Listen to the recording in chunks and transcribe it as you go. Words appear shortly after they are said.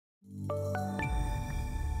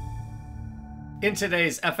In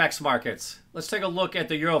today's FX markets, let's take a look at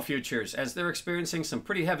the Euro futures as they're experiencing some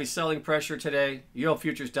pretty heavy selling pressure today. Euro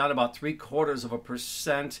futures down about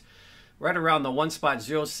 0.75%, right around the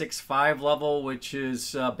 1.065 level, which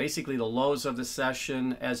is basically the lows of the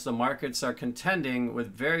session as the markets are contending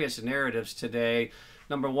with various narratives today.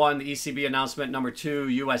 Number one, the ECB announcement. Number two,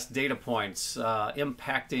 U.S. data points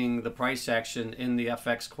impacting the price action in the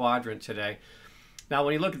FX quadrant today. Now,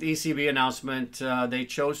 when you look at the ECB announcement, they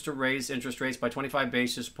chose to raise interest rates by 25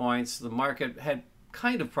 basis points. The market had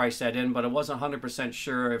kind of priced that in, but it wasn't 100%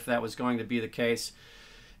 sure if that was going to be the case.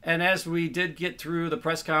 And as we did get through the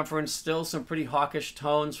press conference, still some pretty hawkish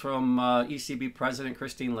tones from ECB President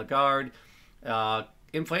Christine Lagarde.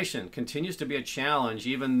 Inflation continues to be a challenge,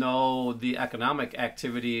 even though the economic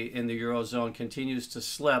activity in the Eurozone continues to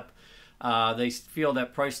slip. They feel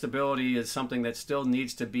that price stability is something that still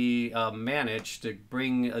needs to be managed to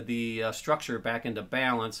bring the structure back into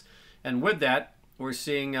balance. And with that, we're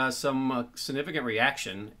seeing some significant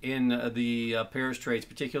reaction in the pairs trades,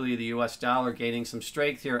 particularly the U.S. dollar gaining some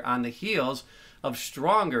strength here on the heels of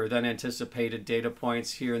stronger than anticipated data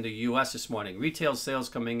points here in the U.S. this morning. Retail sales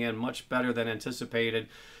coming in much better than anticipated,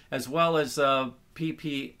 as well as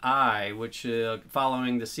PPI, which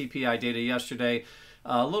following the CPI data yesterday,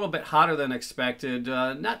 a little bit hotter than expected,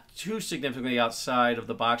 not too significantly outside of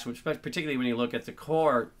the box, which particularly when you look at the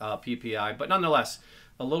core PPI, but nonetheless,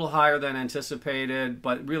 a little higher than anticipated.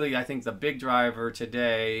 But really, I think the big driver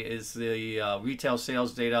today is the retail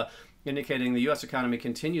sales data indicating the U.S. economy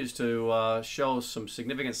continues to show some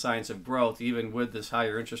significant signs of growth, even with this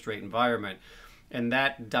higher interest rate environment. And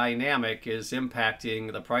that dynamic is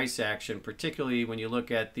impacting the price action, particularly when you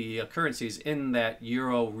look at the currencies in that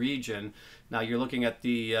euro region. Now you're looking at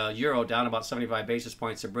the euro down about 75 basis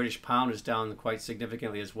points. The British pound is down quite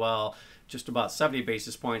significantly as well, just about 70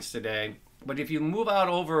 basis points today. But if you move out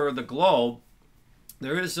over the globe,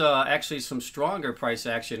 there is actually some stronger price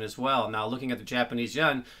action as well. Now, looking at the Japanese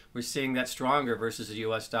yen, we're seeing that stronger versus the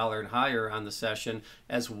U.S. dollar and higher on the session,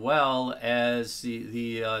 as well as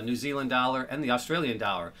the New Zealand dollar and the Australian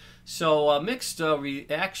dollar. So mixed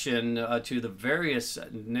reaction to the various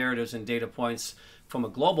narratives and data points from a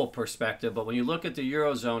global perspective. But when you look at the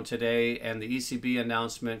Eurozone today and the ECB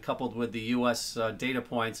announcement coupled with the U.S. Data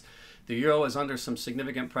points, the euro is under some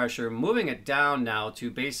significant pressure, moving it down now to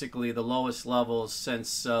basically the lowest levels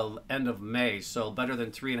since end of May. So better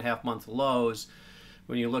than 3.5-month lows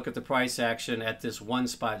when you look at the price action at this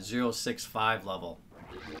 1.065 level.